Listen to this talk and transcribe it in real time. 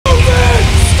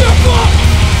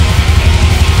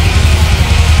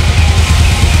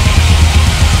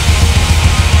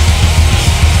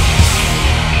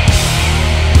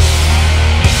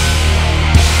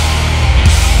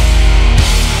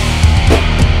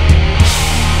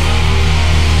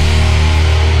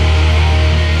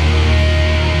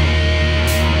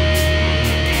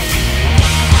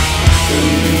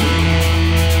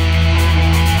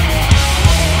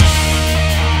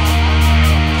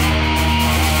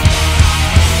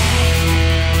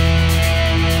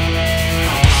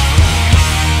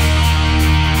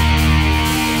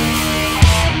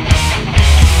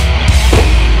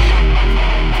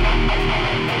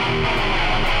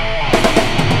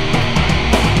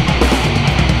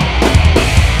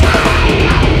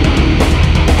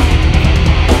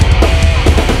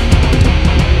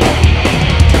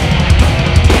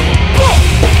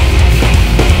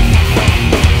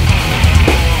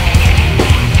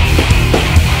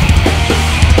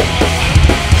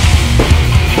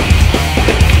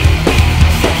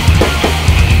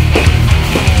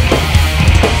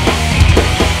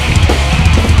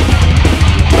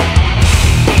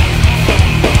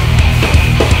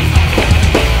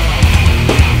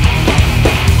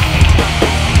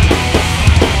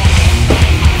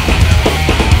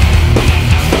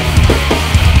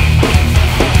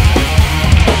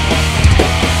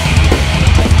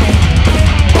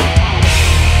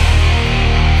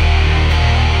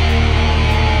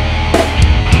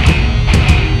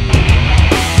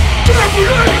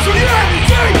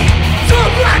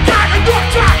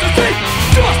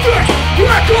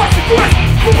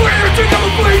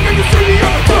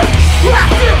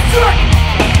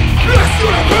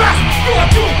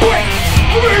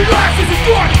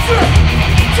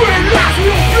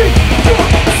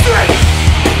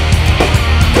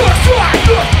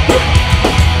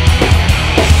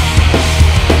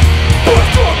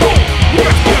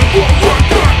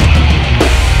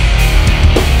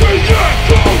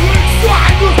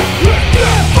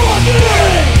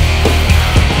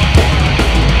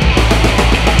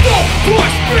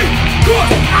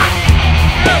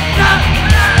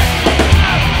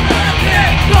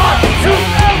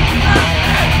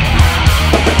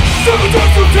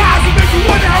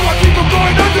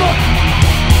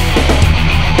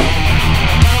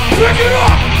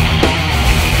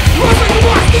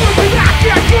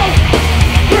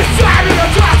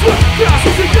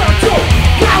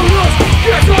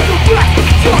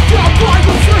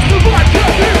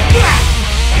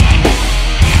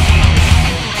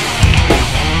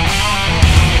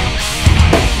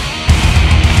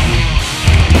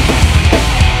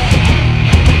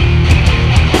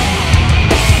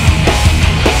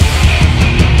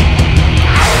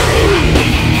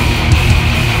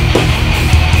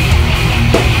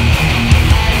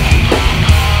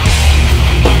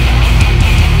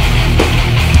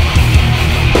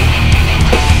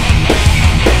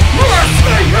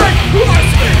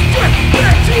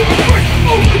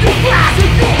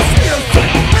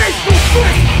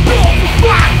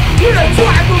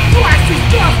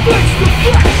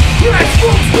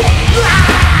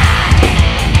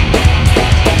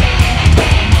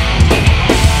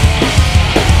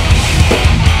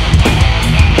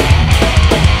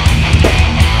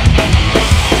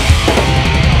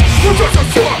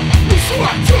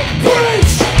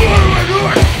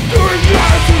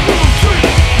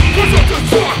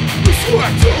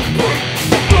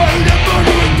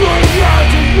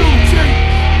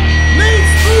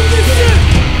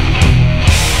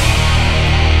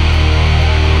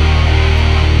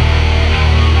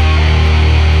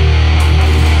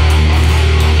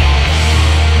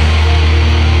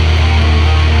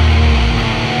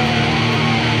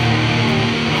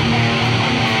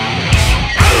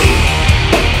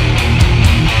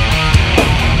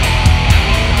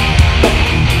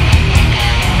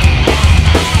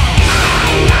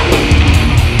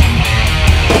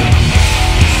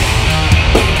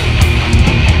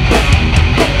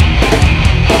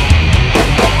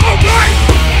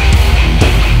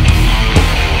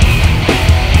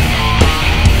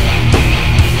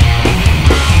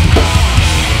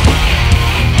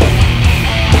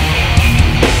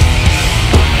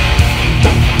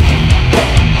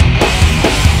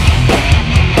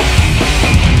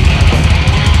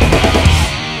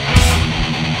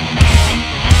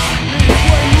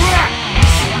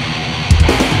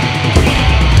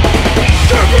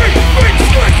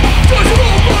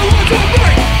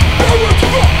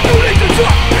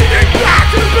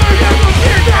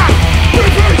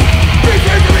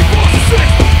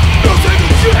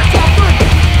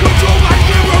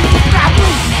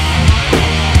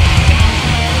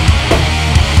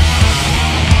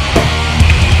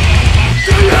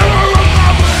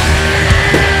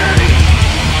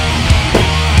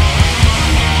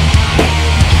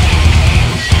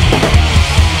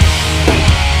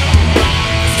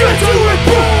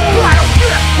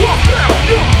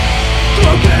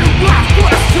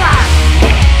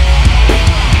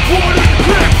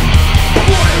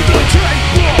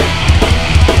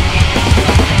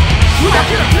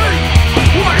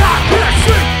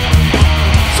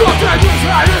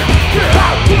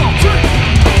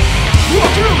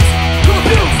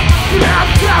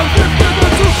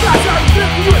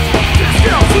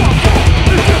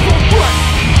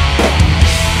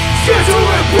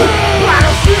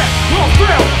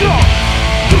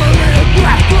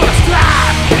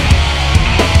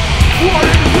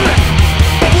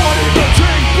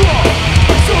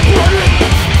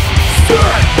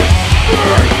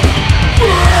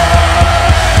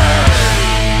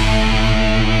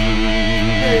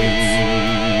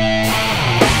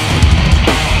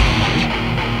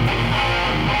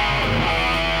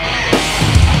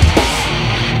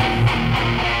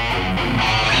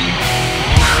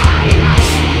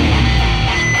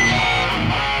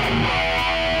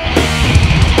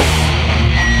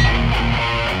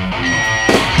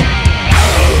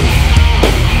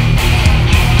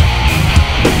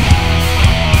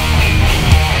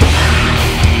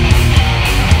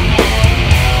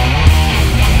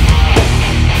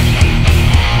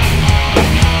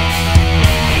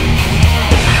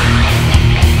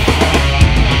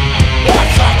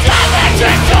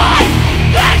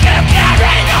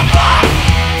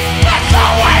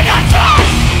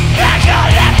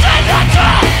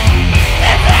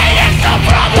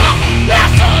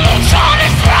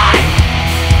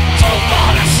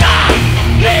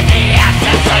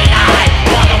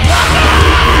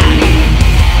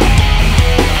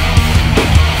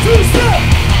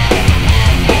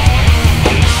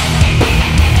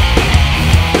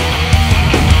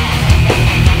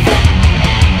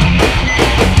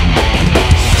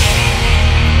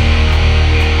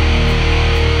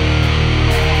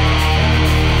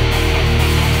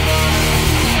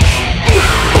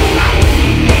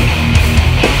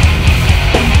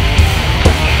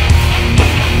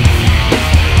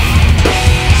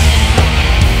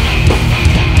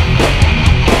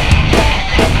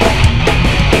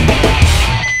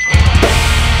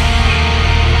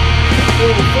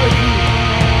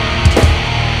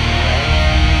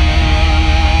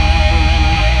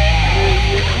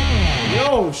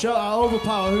Shout out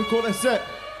Overpower, who caught that set?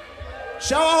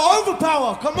 Shout out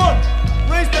Overpower, come on,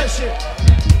 raise that shit.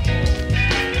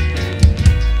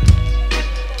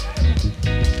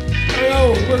 Hey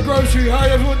yo, we're Grocery, how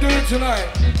everyone doing tonight?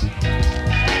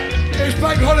 It's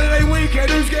bank holiday weekend,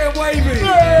 who's getting wavy?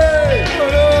 Hey!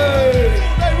 Hey!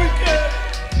 Hey, weekend!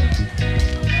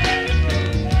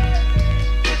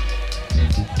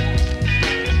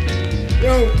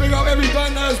 Yo, big up every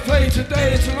band that has played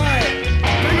today and tonight.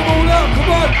 Big them all out, come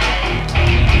on!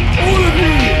 All of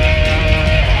you!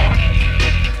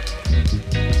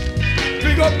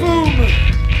 Big up Boom!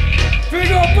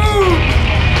 Big up Boom!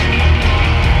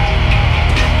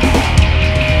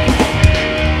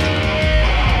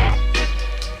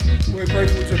 We're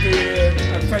grateful to be here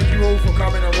and thank you all for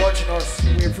coming and watching us.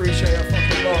 We appreciate it a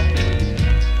fucking lot.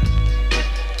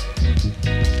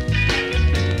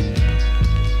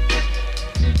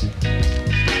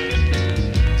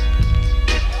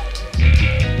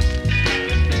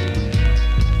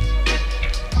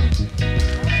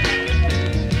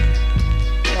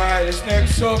 This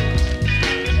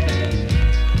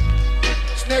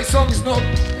next song is about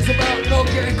not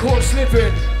getting caught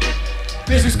slipping.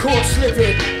 This is caught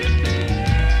slipping.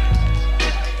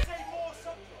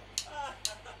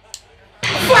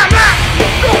 Flat back,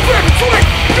 no break to it.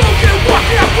 Don't get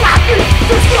walking out like me.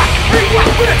 This life ain't what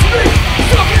meant to be.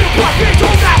 Stuck in a pocket,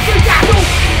 don't have to got no.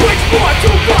 Which more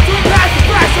too far to pass the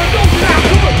pressure, don't get out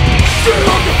of it. Sit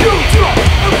on the future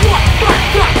and walk back,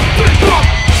 pick up.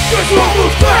 This one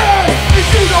will fast. If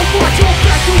you don't watch your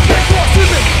back, you get caught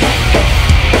slipping.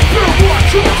 Don't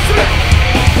watch your slip.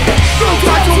 Don't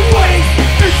try to waste.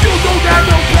 If you don't have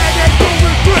no plan, then don't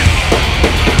regret.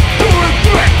 Don't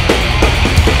regret.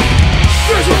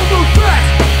 This one will fast.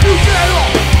 You get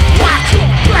off. Watch your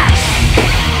back.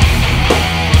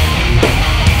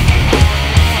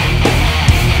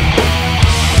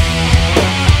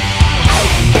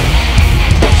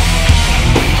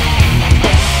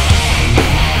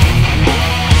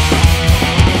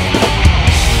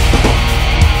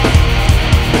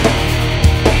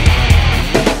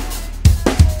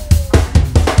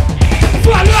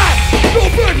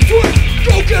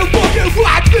 Don't get fucking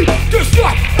right me. This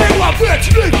life ain't what meant to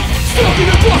be. Stuck in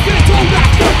a bucket, don't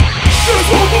have to. This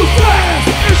one will fast.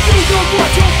 If you don't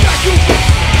watch your back, you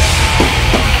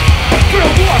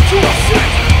will watch your shit.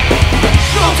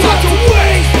 No time to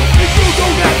waste. If you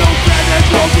don't have no plan, then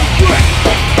no regret.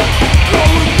 No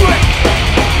regret.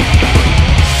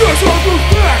 This one will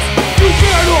fast. You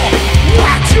better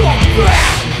watch your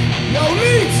back. Yo,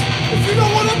 Leeds, if you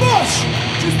don't want to mush,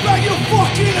 just bang your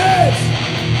fucking head.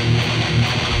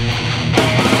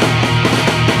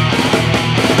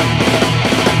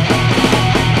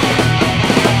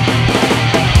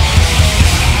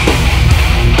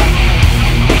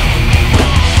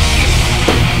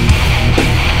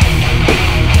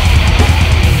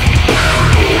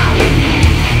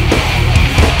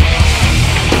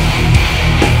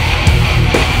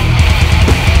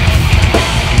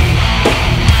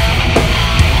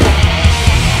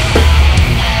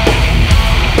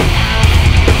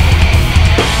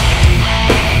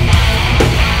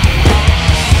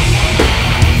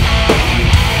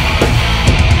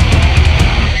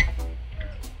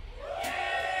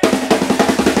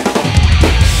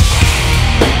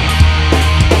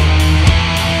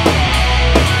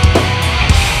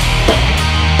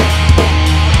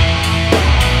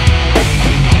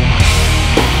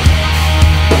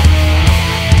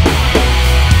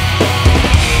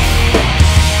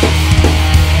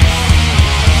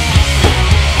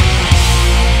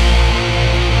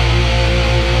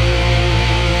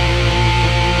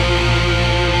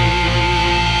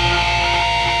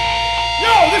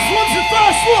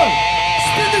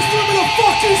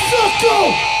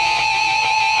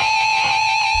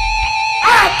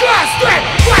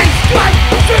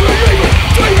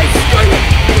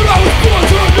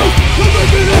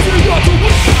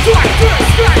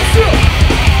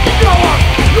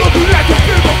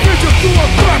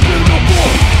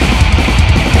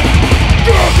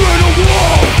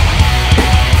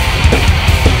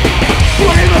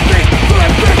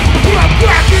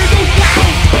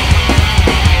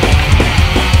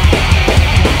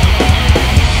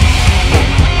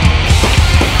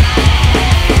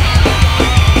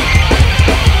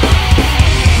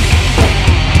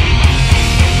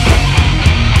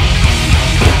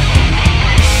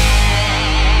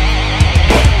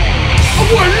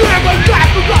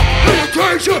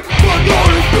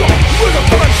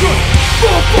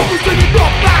 Motherfuckers, then you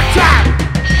knock back time.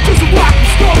 Just a walking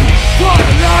stone, part of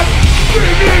life.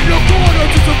 Bring in your corner.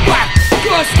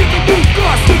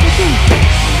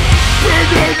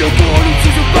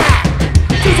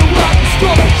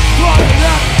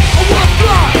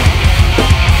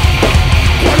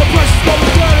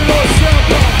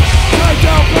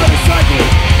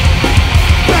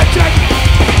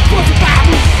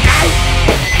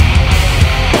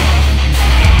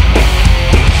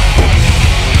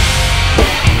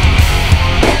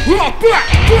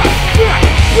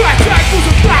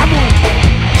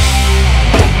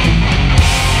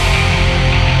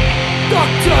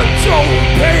 so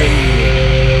pain.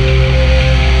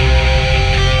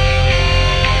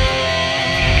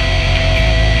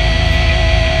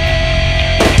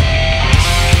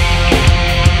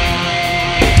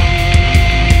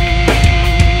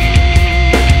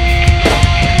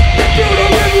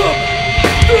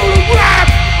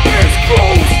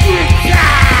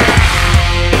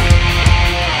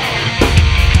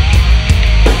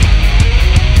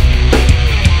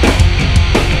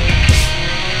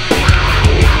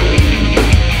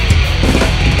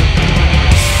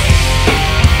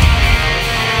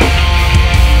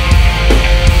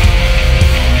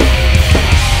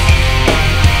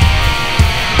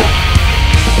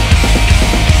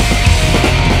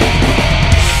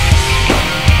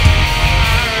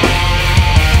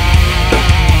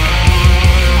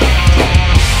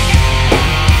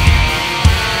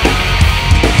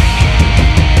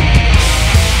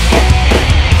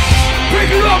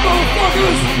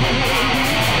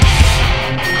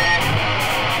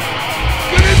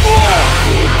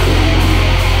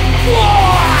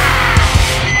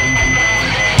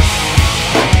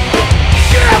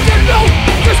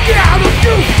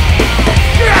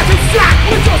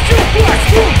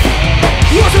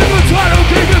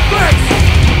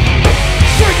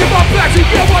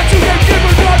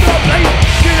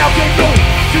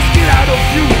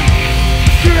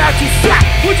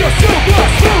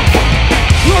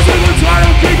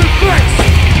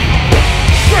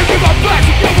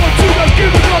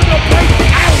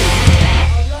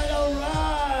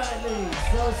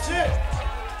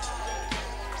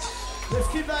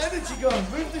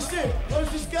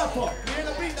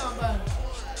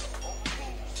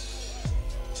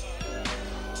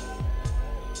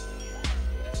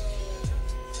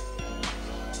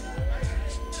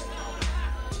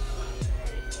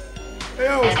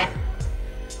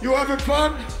 You having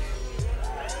fun?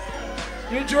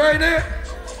 You enjoying it?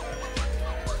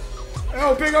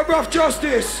 Oh, big up Rough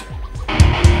Justice.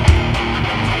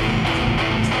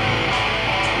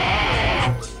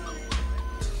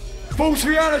 False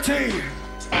Reality.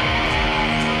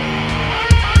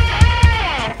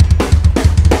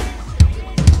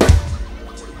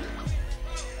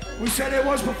 We said it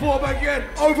once before, but again,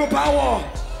 Overpower.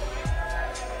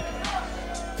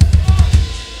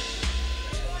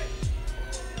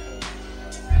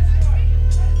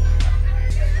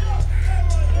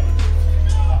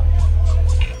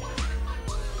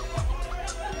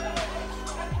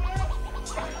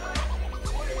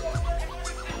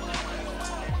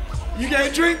 You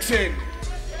getting drinks in?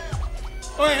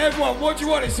 Alright everyone, what do you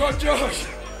want? It's on Josh.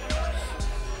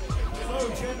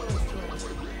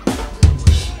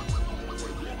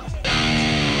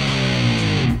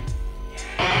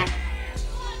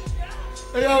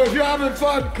 Hey yo, if you're having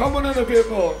fun, come on in a bit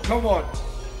more. Come on.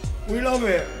 We love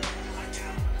it.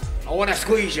 I wanna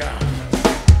squeeze ya.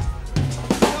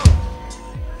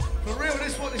 For real,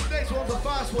 this next one's a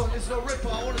fast one. This is a ripper.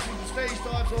 I wanna see some stage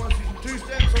dives, I wanna see some two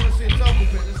steps, I wanna see a double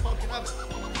pit. Let's fucking have it.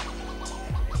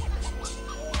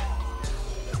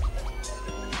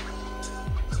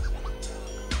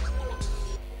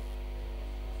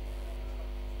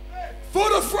 For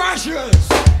the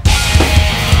Thrashers!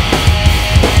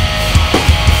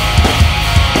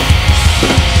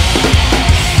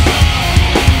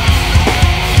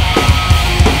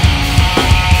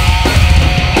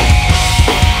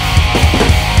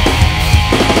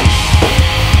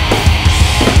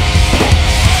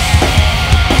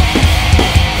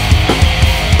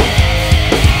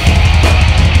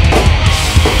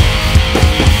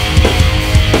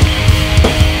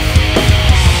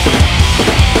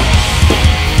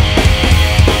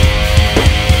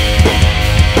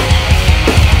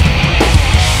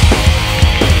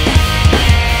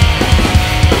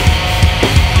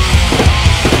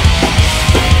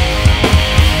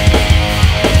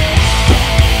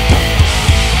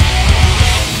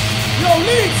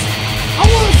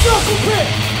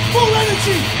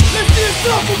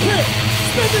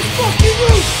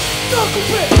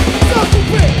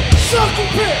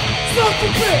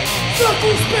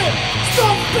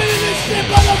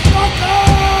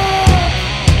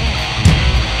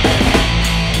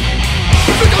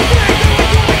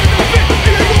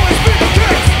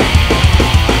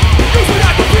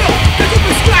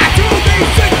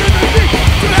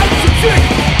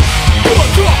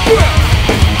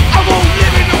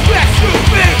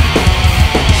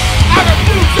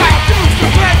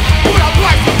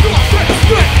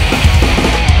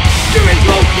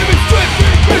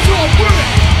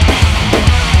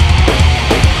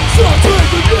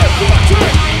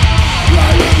 Turn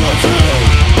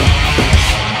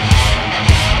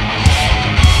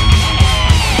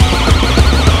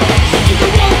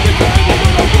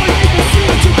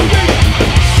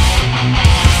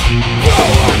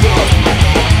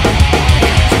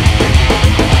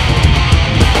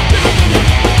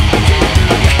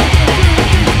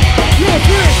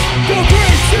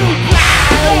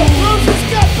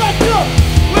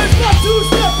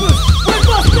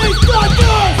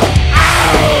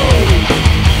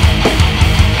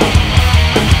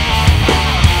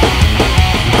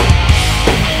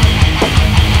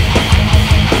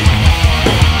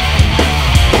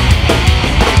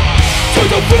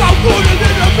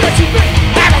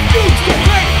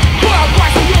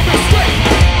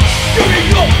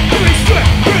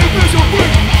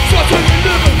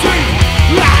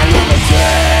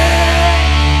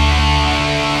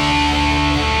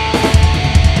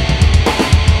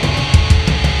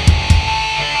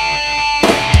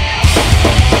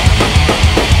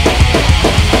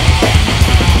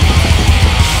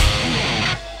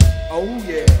Oh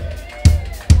yeah.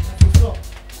 What's up?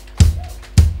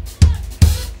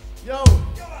 Yo,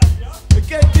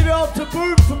 again, give it up to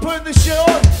Boom for putting this shit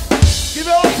on. Give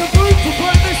it up to Boom for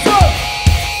putting this on.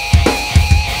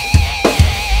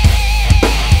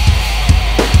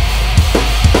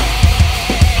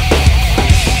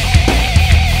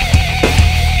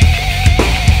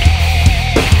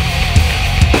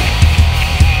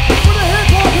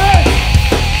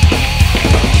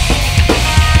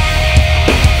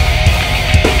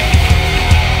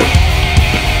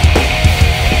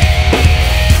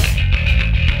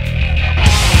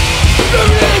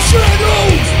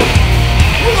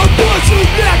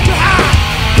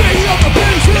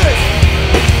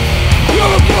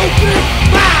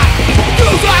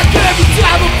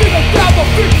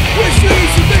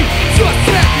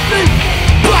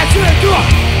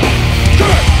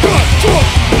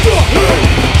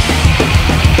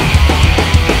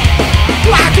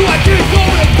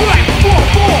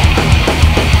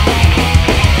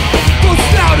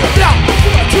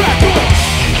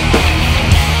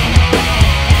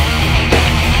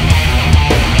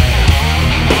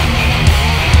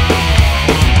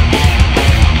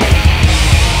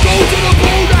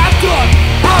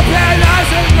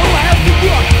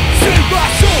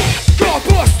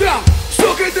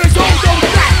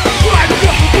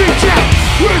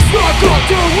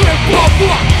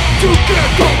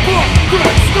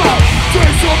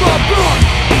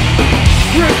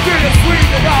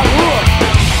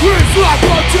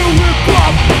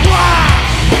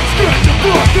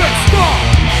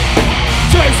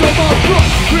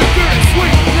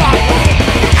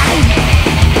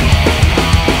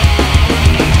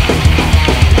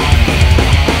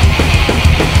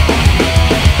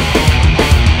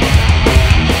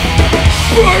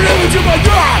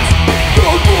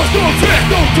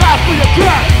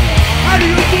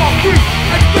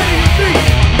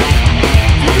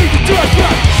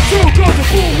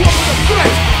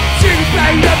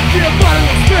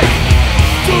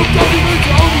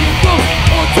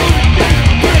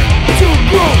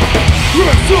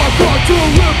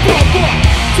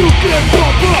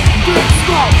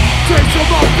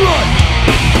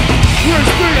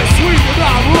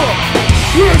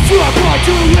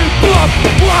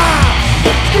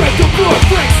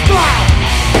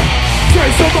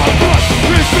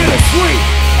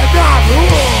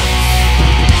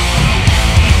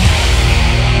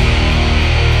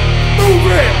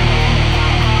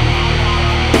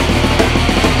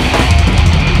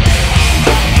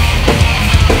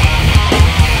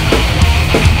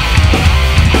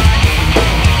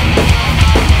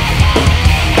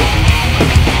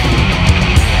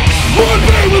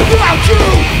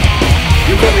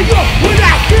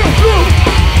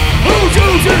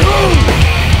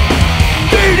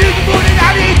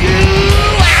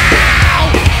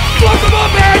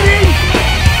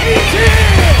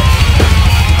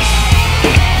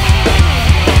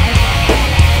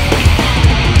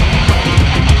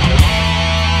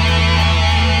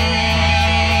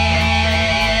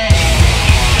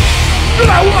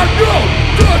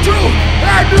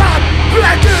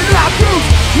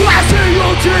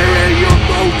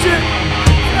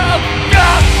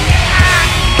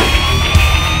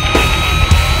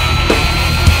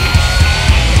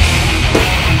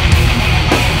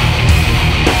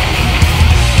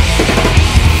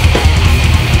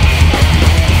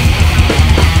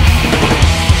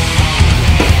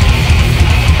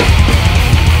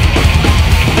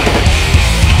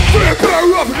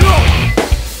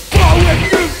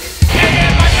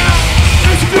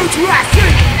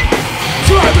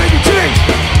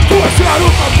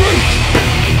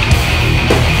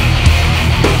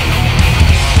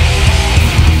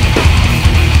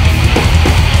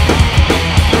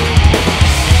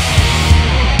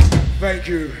 Thank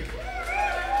you.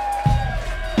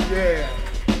 Yeah.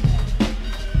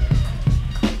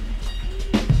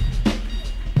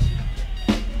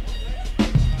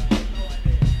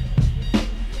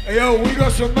 Hey yo, we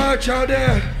got some merch out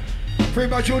there. Pretty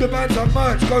much all the bands have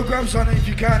merch. Go grab something if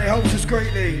you can, it helps us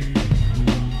greatly.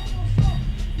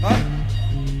 Huh?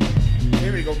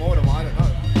 Here we got more than one, I don't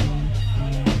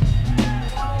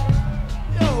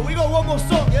know. Yo, we got one more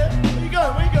song, yeah? Where you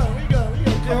going? Where you going? Where you going? Where you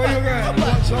going? Yeah, where you going? Come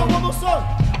back. We got one more song.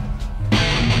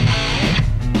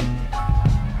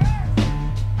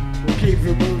 We'll keep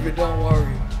it moving, don't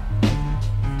worry.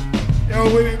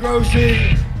 Yo, Women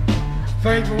Grocery,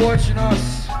 thanks for watching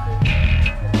us.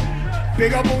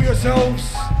 Big up all yourselves.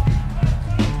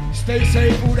 Stay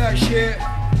safe, all that shit.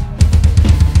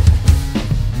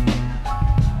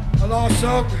 The last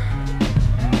song.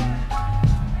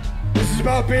 This is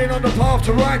about being on the path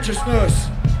to righteousness.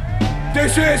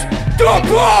 This is The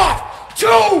Path to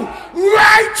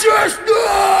righteousness.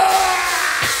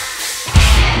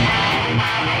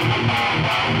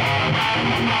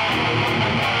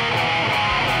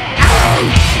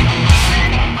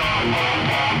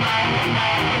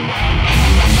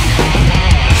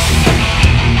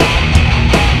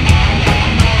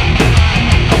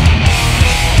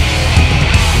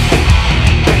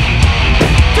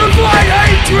 Divine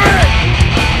hatred.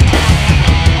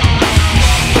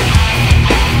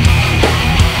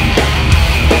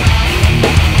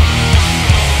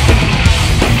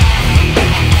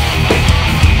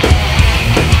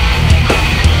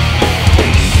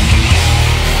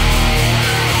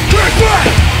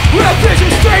 With a vision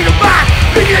straight in mind,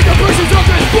 begin the pushes of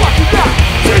this fucking night.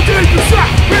 See deep inside,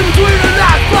 in between the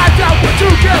lines, find out what you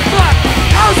can find.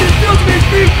 How's it feel to be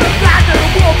deep in the night that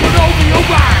the world put over your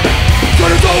mind? So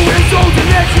there's always those that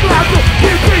let you out, but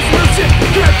keep peace with the shit,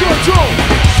 get control.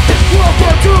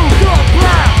 Welcome to the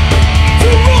path to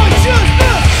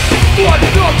righteousness. For the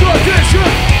no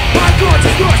tradition, my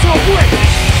consciousness awake.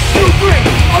 You bring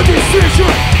a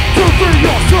decision to free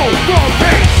your soul from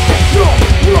pain.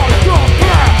 You're on the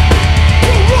path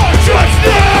to righteousness.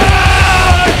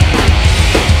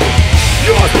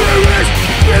 Your spirit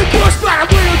been pushed by the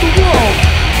weight of the world.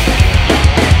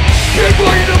 Been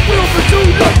running the wheel for too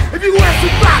long. If you ask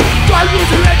it back, try to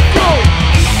let go.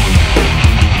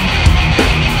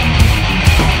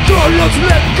 Don't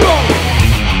let go.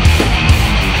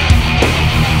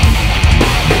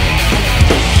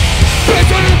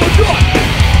 It's under the door.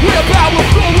 With a power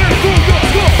flowing through your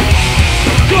soul.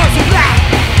 Cause of that,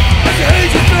 as the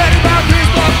age is bad about this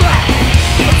my back.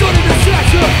 I'm done in the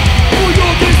session. All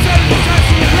your descent is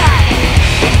touching the light.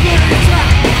 Let it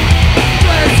time.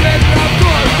 Let it say that I'm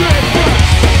gonna get back.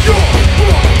 You're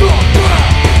on the path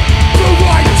to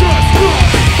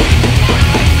righteousness.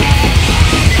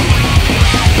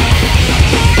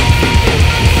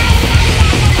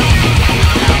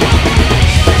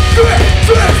 This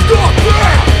is the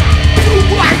path to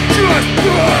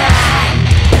righteousness.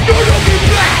 You're looking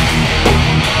back.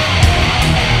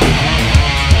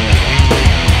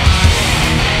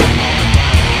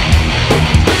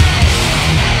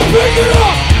 Pick it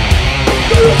up.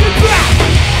 You're looking back.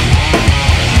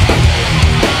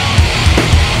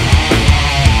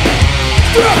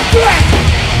 Step back.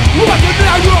 Walking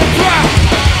down your path.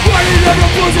 Fighting in the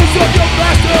bosoms of your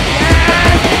master plan.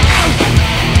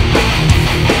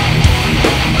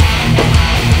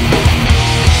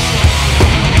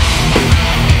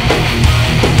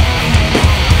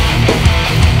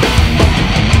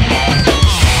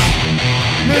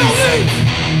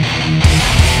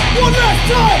 One last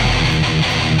time!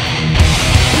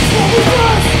 It's what was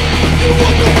best! You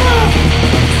want the best!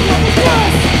 It's what was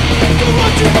best! Don't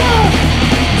let you best!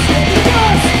 It's what was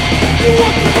best! You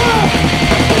want the best!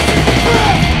 It's the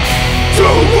best! To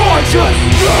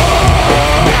righteousness!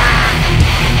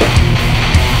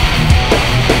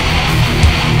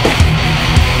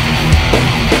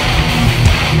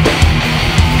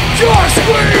 Josh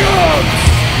Williams!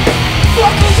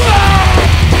 Fuck around!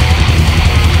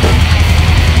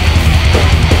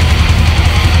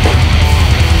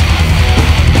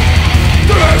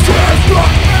 This is the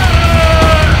end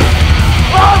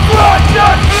of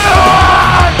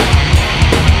righteousness!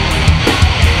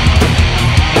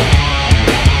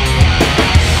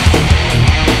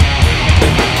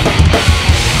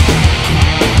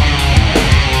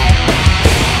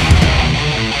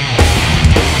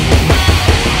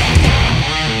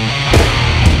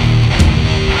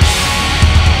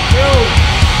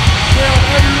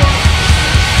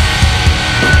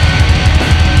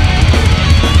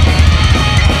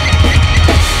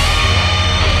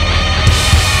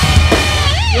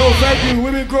 Thank you,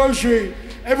 Women Grocery.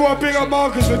 Everyone big up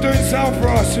Marcus for doing sound for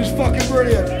us. It's fucking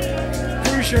brilliant.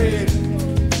 Appreciate it.